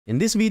In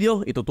this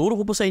video, ituturo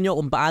ko po sa inyo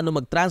kung paano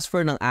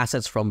mag-transfer ng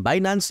assets from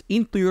Binance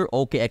into your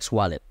OKX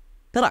wallet.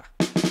 Tara!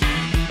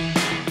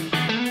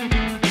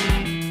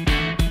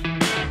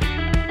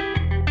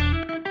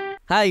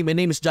 Hi, my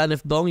name is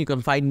JohnFDong. You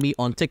can find me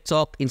on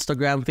TikTok,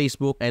 Instagram,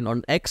 Facebook, and on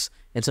X.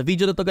 And sa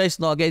video na to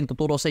guys, again,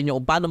 tuturo sa inyo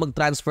kung paano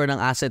mag-transfer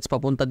ng assets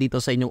papunta dito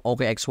sa inyong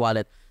OKX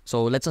wallet.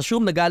 So let's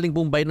assume na galing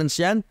pong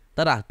Binance yan.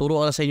 Tara, turo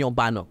ko na sa inyo kung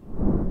paano.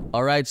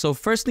 Alright, so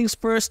first things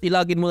first,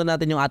 ilagin muna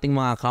natin yung ating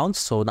mga accounts.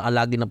 So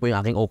nakalagin na po yung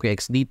aking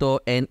OKX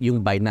dito and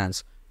yung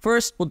Binance.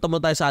 First, punta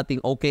muna tayo sa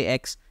ating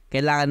OKX.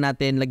 Kailangan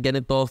natin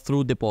lagyan ito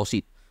through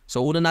deposit.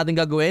 So una natin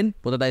gagawin,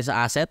 punta tayo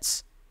sa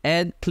assets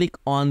and click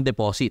on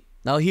deposit.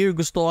 Now here,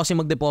 gusto ko kasi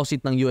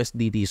mag-deposit ng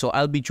USDT. So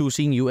I'll be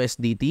choosing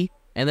USDT.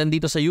 And then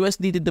dito sa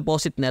USDT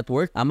Deposit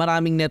Network,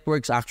 maraming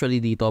networks actually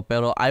dito.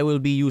 Pero I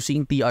will be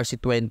using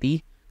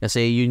TRC20.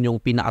 Kasi yun yung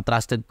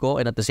pinaka-trusted ko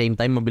and at the same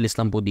time, mabilis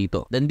lang po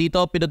dito. Then dito,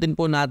 pinutin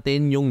po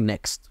natin yung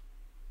next.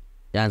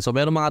 Yan, so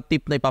meron mga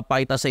tip na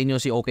ipapakita sa inyo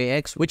si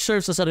OKX which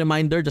serves as a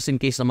reminder just in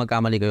case na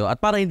magkamali kayo.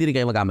 At para hindi rin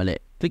kayo magkamali,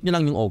 click nyo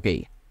lang yung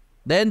OK.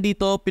 Then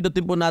dito,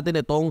 pinutin po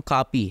natin itong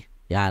copy.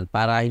 Yan,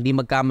 para hindi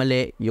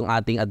magkamali yung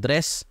ating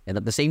address.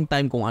 And at the same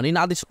time, kung ano yung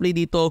naka-display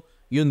dito,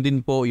 yun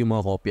din po yung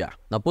mga kopya.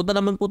 Napunta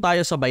naman po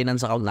tayo sa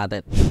Binance account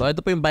natin. So ito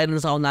po yung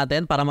Binance account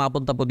natin. Para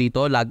makapunta po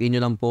dito, login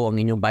nyo lang po ang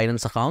inyong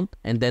Binance account.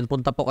 And then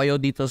punta po kayo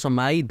dito sa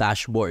my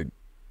dashboard.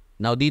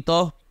 Now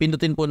dito,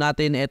 pindutin po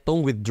natin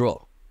itong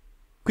withdraw.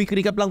 Quick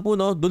recap lang po,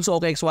 no? Dun sa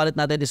OKX wallet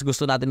natin is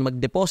gusto natin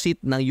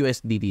mag-deposit ng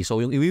USDT.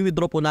 So yung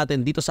i-withdraw po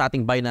natin dito sa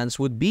ating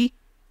Binance would be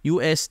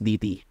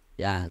USDT.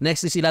 Yeah.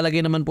 Next is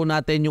ilalagay naman po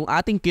natin yung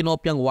ating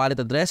kinopyang wallet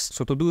address.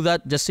 So to do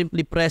that, just simply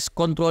press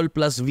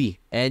Ctrl+V.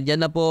 And yan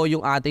na po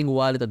yung ating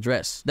wallet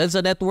address. Then sa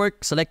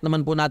network, select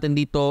naman po natin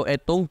dito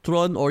itong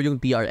Tron or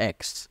yung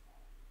TRX.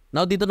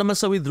 Now dito naman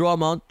sa withdraw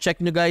amount, check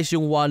nyo guys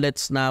yung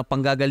wallets na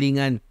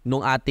panggagalingan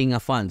ng ating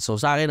funds. So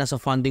sa akin, nasa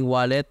funding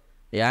wallet.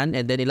 Yan,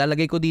 and then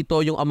ilalagay ko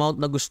dito yung amount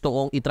na gusto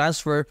kong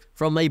i-transfer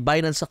from my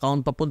Binance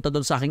account papunta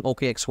doon sa aking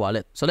OKX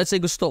wallet. So let's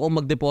say gusto kong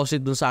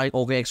mag-deposit doon sa aking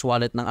OKX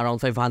wallet ng around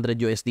 500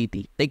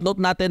 USDT. Take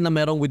note natin na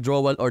merong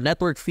withdrawal or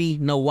network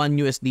fee na 1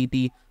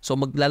 USDT. So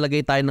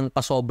maglalagay tayo ng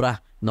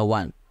pasobra na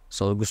 1.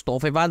 So gusto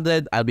ko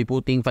 500, I'll be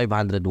putting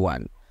 501.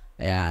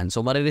 Ayan,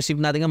 so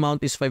marireceive nating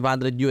amount is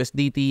 500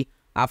 USDT.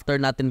 After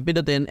natin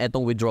pinutin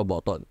itong withdraw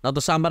button. Now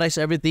to summarize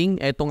everything,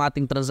 itong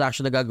ating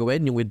transaction na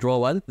gagawin, yung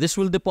withdrawal, this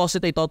will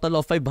deposit a total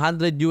of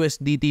 500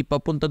 USDT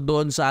papunta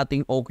doon sa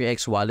ating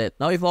OKX wallet.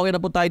 Now if okay na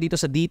po tayo dito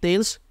sa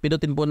details,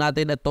 pinutin po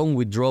natin itong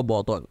withdraw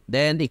button.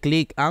 Then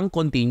i-click ang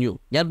continue.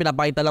 Yan,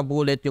 pinapakita lang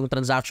po ulit yung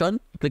transaction.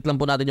 Click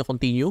lang po natin yung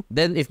continue.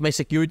 Then if may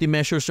security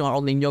measures yung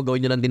account ninyo,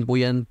 gawin nyo lang din po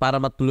yan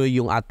para matuloy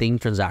yung ating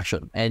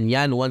transaction. And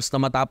yan, once na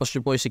matapos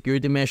nyo po yung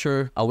security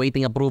measure,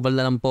 awaiting approval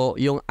na lang po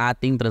yung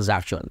ating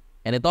transaction.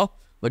 And ito,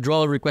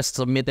 withdrawal request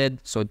submitted.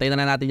 So, tayo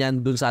na natin yan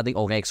dun sa ating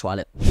OKX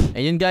wallet.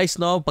 And yun guys,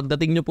 no,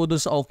 pagdating nyo po dun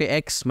sa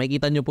OKX,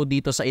 makikita nyo po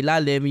dito sa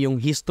ilalim yung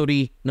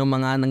history ng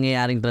mga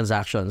nangyayaring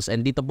transactions.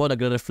 And dito po,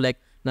 nagre-reflect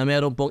na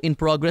meron pong in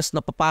progress na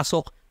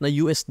papasok na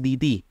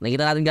USDT.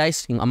 Nakita natin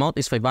guys, yung amount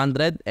is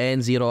 500 and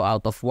 0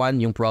 out of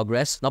 1 yung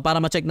progress. Now para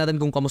ma-check natin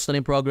kung kamusta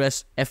na yung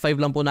progress, F5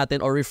 lang po natin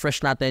or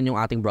refresh natin yung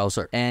ating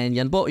browser. And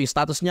yan po, yung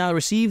status niya,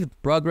 received,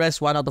 progress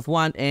 1 out of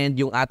 1, and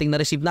yung ating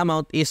na-receive na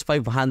amount is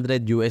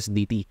 500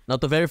 USDT. Now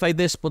to verify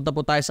this, punta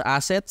po tayo sa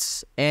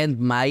assets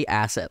and my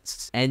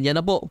assets. And yan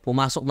na po,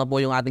 pumasok na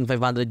po yung ating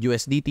 500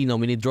 USDT na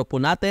withdraw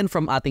po natin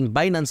from ating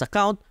Binance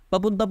account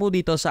papunta po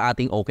dito sa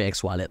ating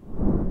OKX wallet.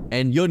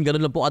 And yun,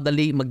 ganun lang po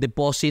kadali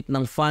mag-deposit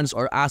ng funds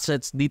or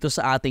assets dito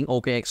sa ating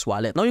OKX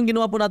wallet. Now, yung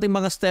ginawa po natin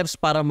mga steps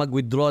para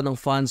mag-withdraw ng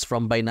funds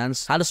from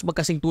Binance, halos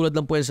magkasing tulad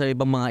lang po yan sa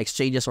ibang mga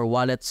exchanges or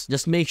wallets.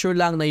 Just make sure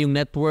lang na yung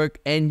network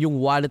and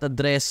yung wallet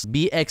address,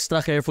 be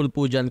extra careful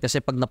po dyan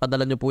kasi pag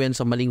napadala nyo po yan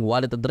sa maling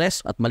wallet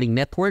address at maling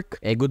network,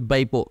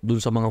 goodbye po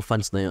dun sa mga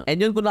funds na yun. And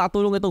yun, kung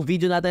nakatulong itong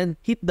video natin,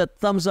 hit that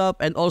thumbs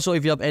up. And also,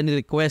 if you have any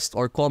requests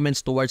or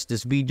comments towards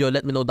this video,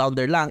 let me know down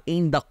there lang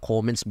in the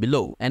comments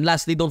below. And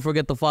lastly, don't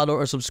forget to follow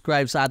or subscribe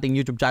sa ating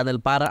YouTube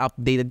channel para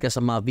updated ka sa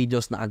mga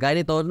videos na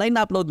kagaya nito na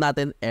ina-upload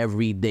natin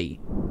every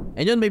day.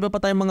 And yun, may iba pa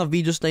tayong mga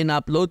videos na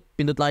ina-upload.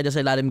 Pindot lang dyan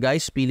sa ilalim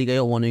guys. Pili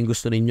kayo kung ano yung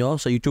gusto ninyo.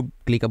 Sa YouTube,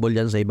 clickable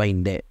yan, sa iba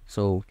hindi.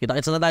 So,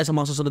 kita-kits na tayo sa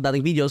mga susunod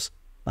nating videos.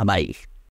 Bye-bye!